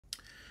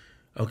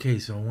Okay,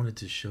 so I wanted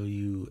to show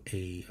you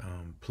a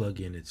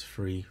plugin. It's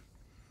free,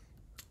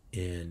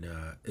 and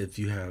if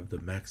you have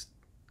the Max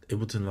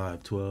Ableton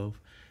Live 12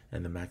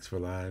 and the Max for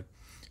Live,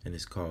 and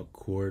it's called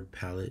Chord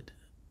Pallet.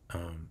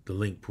 The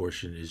link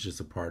portion is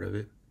just a part of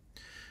it,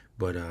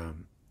 but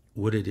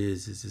what it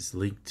is it's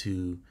linked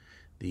to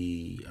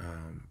the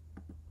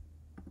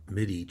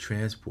MIDI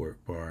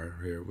transport bar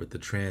here with the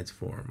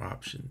transform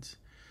options.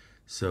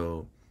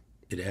 So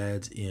it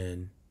adds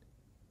in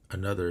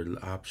another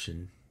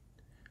option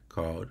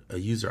called a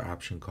user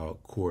option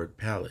called Chord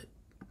Palette,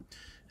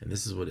 and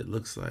this is what it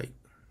looks like.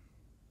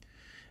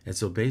 And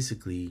so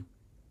basically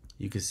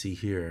you can see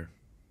here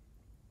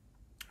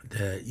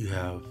that you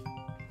have,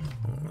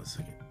 hold on 1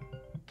 second, I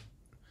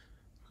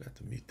forgot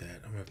to mute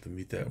that. I'm gonna have to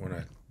mute that when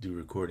I do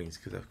recordings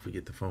because I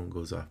forget the phone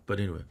goes off. But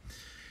anyway,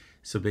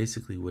 so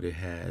basically what it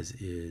has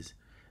is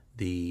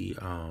the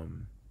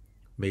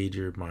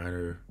major,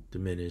 minor,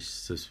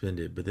 diminished,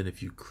 suspended, but then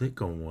if you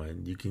click on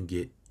one you can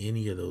get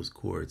any of those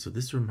chords. So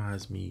this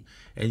reminds me,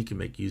 and you can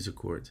make user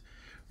chords,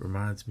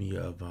 reminds me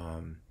of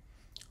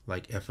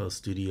like FL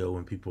Studio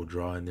when people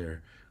draw in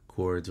their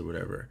chords or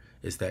whatever.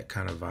 It's that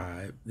kind of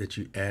vibe that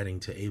you're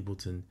adding to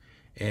Ableton.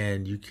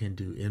 And you can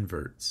do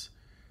inverts,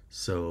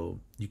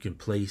 so you can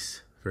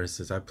place, for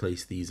instance, I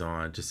place these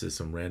on just as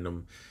some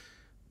random,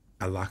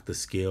 I lock the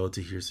scale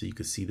to here so you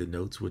can see the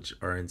notes which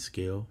are in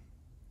scale,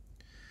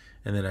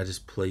 and then I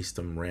just placed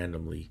them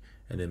randomly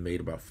and then made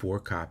about 4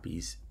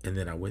 copies, and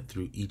then I went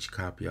through each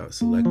copy. I would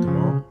select them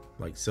all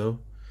like so,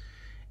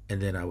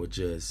 and then I would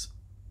just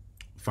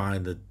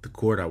find the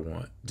chord I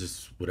want,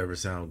 just whatever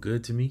sound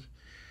good to me,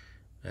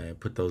 and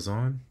put those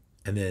on.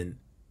 And then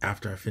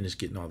after I finished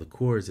getting all the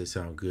chords that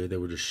sound good, they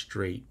were just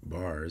straight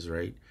bars,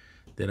 right?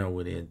 Then I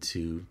went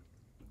into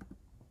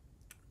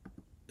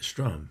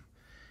strum,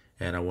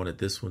 and I wanted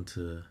this one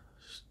to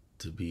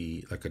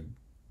be like a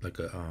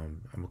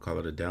I'm gonna call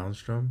it a down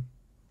strum.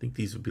 I think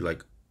these would be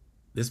like,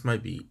 this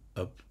might be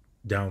up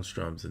down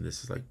strums, and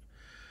this is like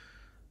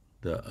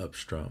the up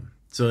strum.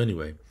 So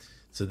anyway,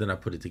 so then I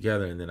put it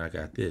together, and then I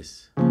got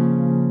this.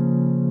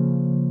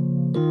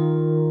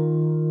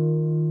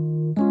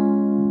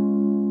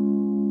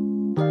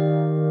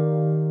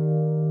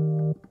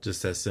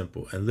 Just that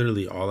simple. And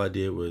literally all I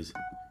did was,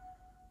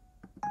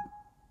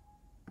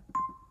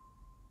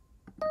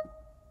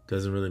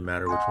 doesn't really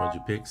matter which ones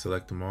you pick,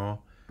 select them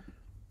all,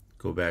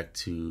 go back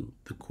to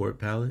the chord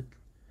palette,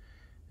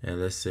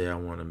 and let's say I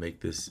want to make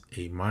this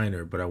a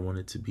minor, but I want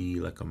it to be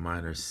like a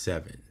minor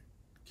 7.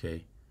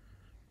 Okay,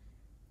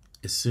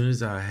 as soon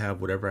as I have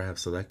whatever I have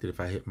selected, if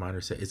I hit minor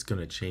 7, it's going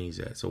to change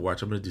that. So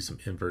watch, I'm going to do some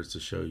inverts to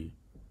show you.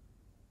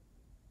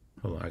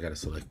 Hold on, I got to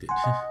select it.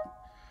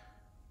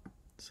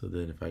 So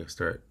then if I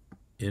start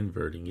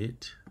inverting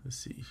it, let's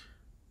see.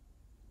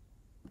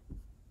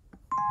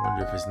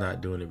 Wonder if it's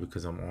not doing it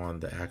because I'm on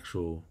the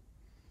actual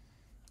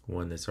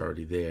one that's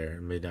already there.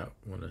 I may not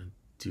want to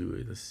do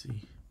it. Let's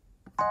see.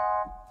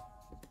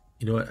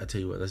 You know what? I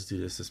tell you what. Let's do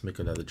this. Let's make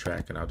another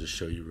track, and I'll just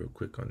show you real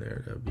quick on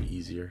there. That'll be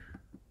easier.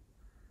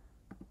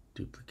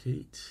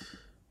 Duplicate.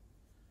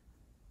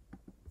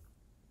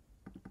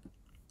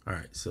 All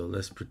right. So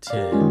let's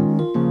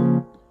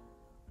pretend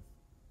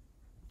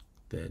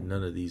that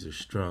none of these are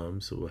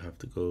strums. So we'll have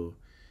to go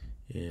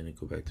in and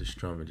go back to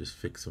strum and just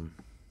fix them.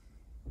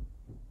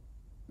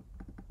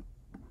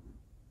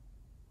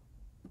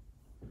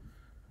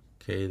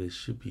 Okay, they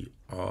should be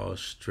all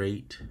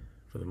straight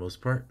for the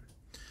most part.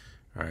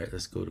 All right,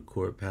 let's go to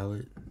chord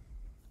palette.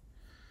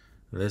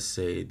 Let's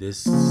say this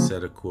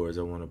set of chords,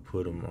 I want to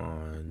put them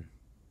on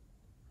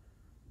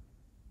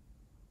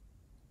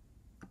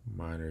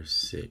minor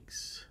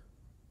 6.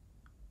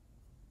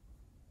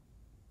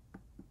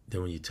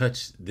 Then when you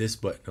touch this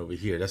button over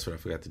here, that's what I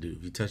forgot to do.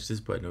 If you touch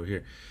this button over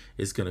here,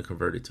 it's going to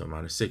convert it to a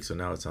minor 6. So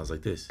now it sounds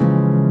like this.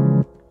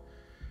 But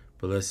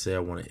let's say I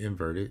want to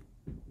invert it.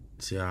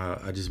 See how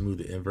I just move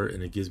the invert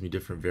and it gives me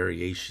different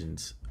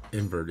variations,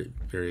 inverted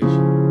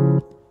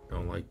variation.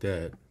 Don't like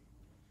that.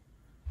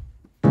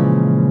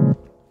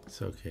 It's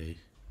okay.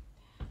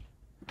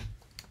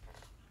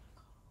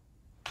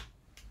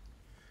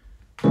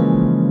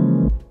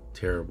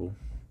 Terrible.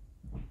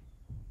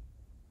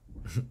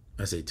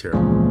 I say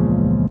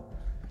terrible.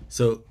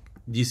 So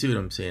do you see what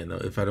I'm saying though?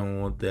 If I don't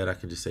want that, I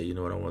can just say, you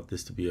know what, I want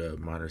this to be a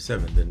minor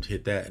 7. Then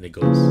hit that and it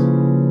goes.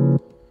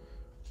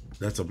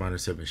 That's a minor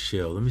 7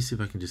 shell. Let me see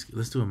if I can just,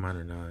 let's do a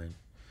minor 9.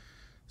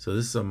 So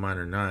this is a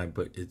minor 9,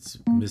 but it's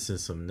missing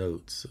some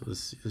notes. So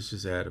let's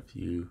just add a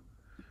few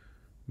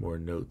more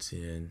notes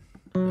in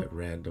at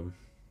random.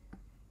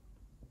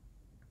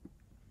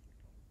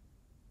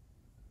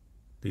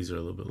 These are a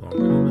little bit longer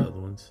than the other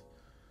ones.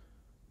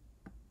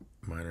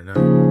 Minor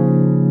 9.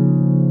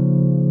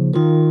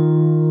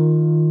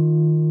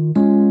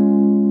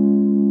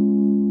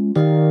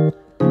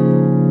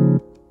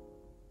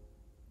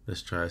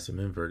 Let's try some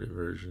inverted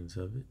versions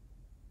of it.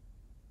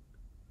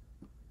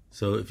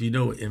 So if you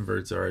know what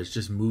inverts are, it's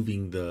just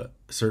moving the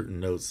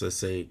certain notes. Let's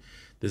say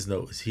this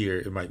note is here,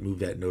 it might move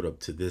that note up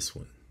to this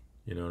one.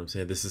 You know what I'm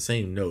saying? This is the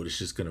same note, it's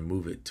just going to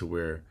move it to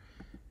where,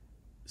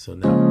 so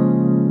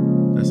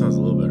now That sounds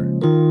a little better.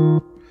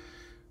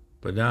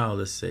 But now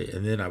let's say,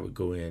 and then I would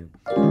go in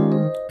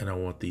and I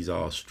want these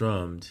all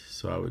strummed.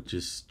 So I would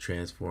just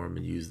transform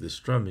and use the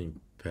strumming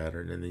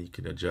pattern, and then you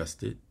can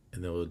adjust it,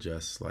 and they'll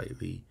adjust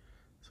slightly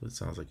so it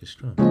sounds like a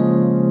strum.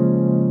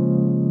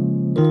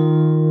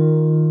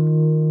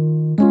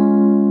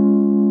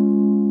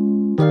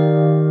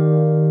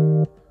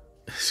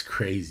 It's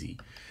crazy.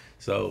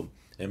 So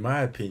in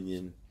my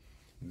opinion,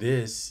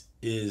 this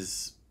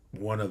is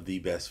one of the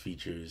best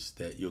features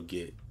that you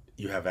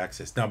have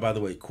access. Now, by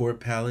the way,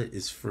 Chord Pallet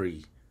is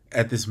free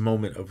at this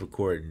moment of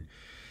recording.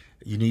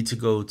 You need to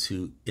go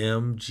to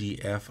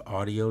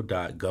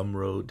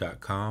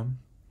mgfaudio.gumroad.com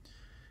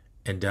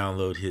and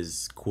download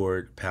his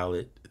Chord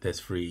Pallet that's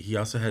free. He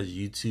also has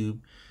YouTube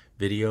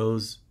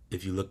videos.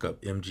 If you look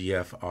up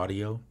MGF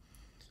Audio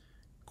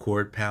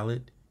Chord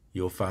Pallet,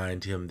 you'll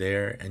find him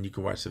there, and you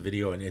can watch the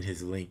video, and in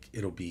his link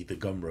it'll be the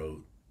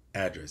Gumroad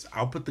address.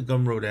 I'll put the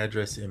Gumroad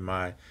address in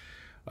my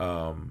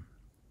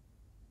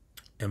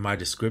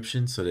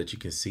description so that you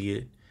can see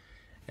it,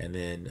 and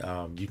then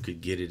you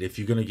could get it if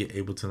you're gonna get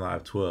Ableton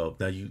Live 12.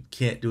 Now you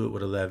can't do it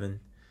with 11.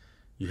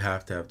 You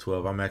have to have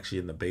 12. I'm actually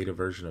in the beta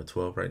version of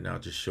 12 right now,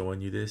 just showing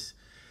you this.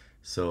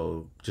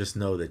 So just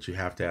know that you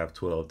have to have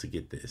 12 to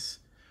get this.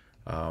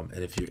 And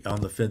if you're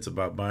on the fence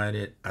about buying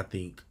it, I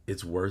think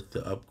it's worth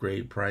the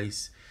upgrade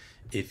price.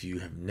 If you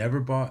have never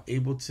bought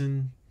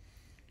Ableton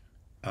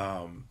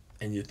and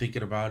you're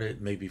thinking about it,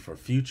 maybe for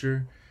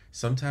future,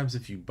 sometimes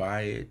if you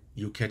buy it,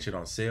 you'll catch it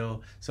on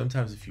sale.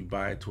 Sometimes if you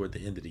buy it toward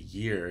the end of the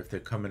year, if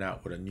they're coming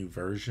out with a new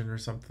version or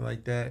something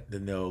like that,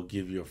 then they'll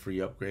give you a free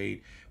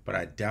upgrade. But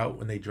I doubt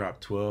when they drop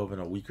 12 in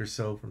a week or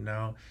so from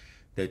now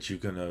that you're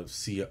gonna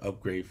see an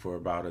upgrade for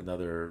about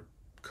another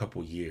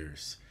couple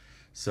years.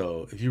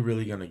 So if you're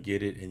really gonna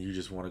get it and you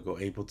just want to go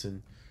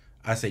Ableton,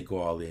 I say go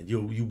all in.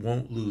 You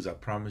won't lose. I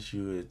promise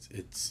you.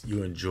 It's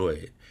you enjoy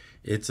it.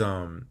 It's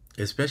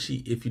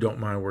especially if you don't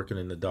mind working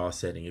in the DAW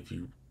setting. If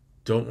you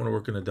don't want to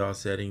work in the DAW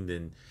setting,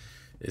 then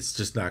it's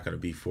just not going to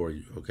be for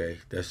you. Okay,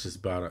 that's just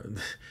about it.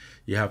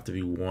 You have to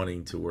be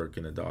wanting to work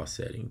in a DAW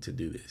setting to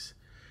do this.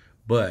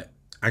 But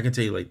I can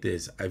tell you like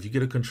this: if you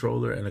get a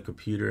controller and a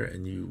computer,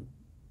 and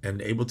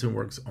Ableton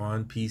works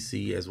on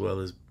PC as well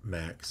as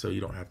Mac, so you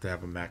don't have to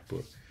have a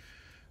MacBook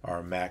or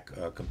a Mac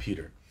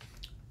computer.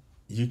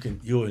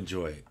 You'll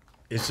enjoy it.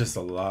 It's just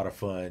a lot of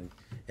fun,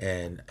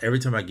 and every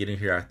time I get in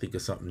here, I think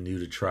of something new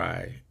to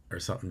try or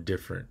something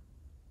different.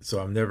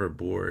 So I'm never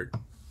bored.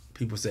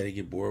 People say they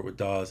get bored with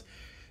DAWs.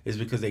 It's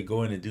because they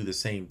go in and do the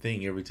same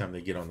thing every time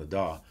they get on the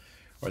DAW,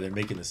 or they're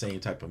making the same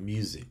type of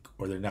music,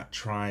 or they're not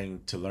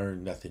trying to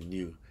learn nothing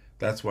new.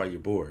 That's why you're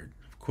bored.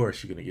 Of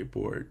course, you're gonna get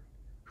bored.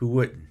 Who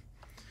wouldn't?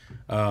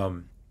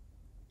 So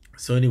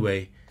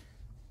anyway,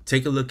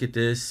 take a look at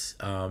this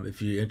if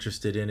you're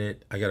interested in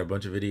it. I got a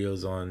bunch of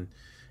videos on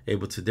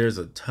Ableton. There's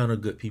a ton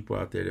of good people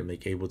out there that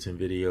make Ableton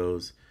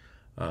videos.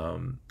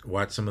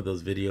 Watch some of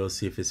those videos,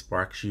 see if it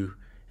sparks you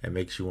and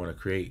makes you want to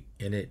create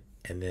in it,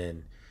 and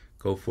then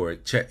go for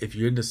it. Check if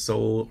you're into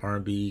soul,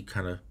 R&B,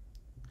 kind of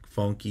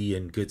funky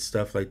and good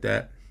stuff like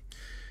that.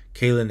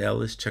 Kalen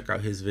Ellis, check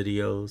out his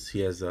videos. He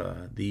has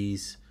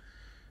these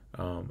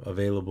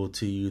available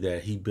to you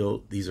that he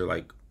built. These are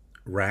like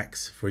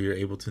racks for your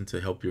Ableton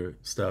to help your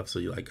stuff. So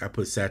you I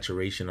put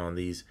saturation on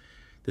these.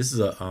 This is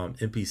a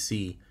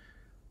MPC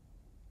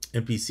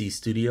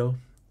Studio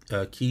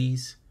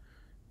keys,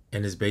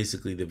 and it's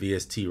basically the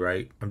VST,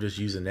 right? I'm just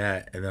using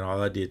that, and then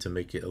all I did to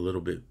make it a little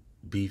bit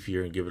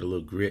beefier and give it a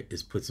little grit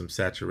is put some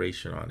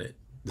saturation on it.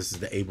 This is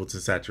the Ableton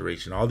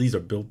saturation. All these are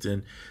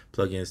built-in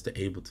plugins to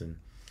Ableton.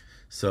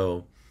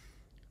 So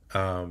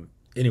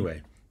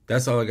anyway,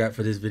 that's all I got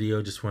for this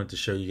video. Just wanted to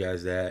show you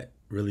guys that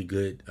really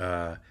good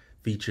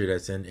feature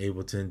that's in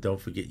Ableton.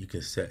 Don't forget you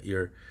can set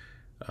your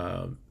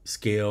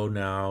scale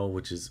now,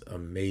 which is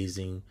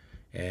amazing,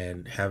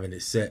 and having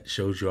it set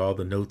shows you all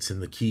the notes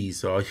and the keys.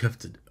 So all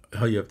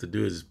you have to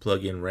do is just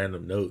plug in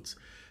random notes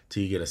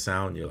till you get a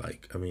sound you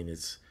like. I mean, you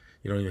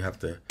don't even have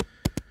to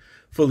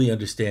fully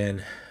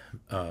understand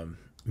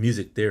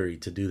music theory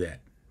to do that.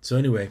 So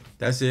anyway,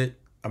 that's it.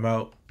 I'm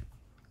out.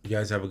 You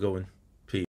guys have a good one.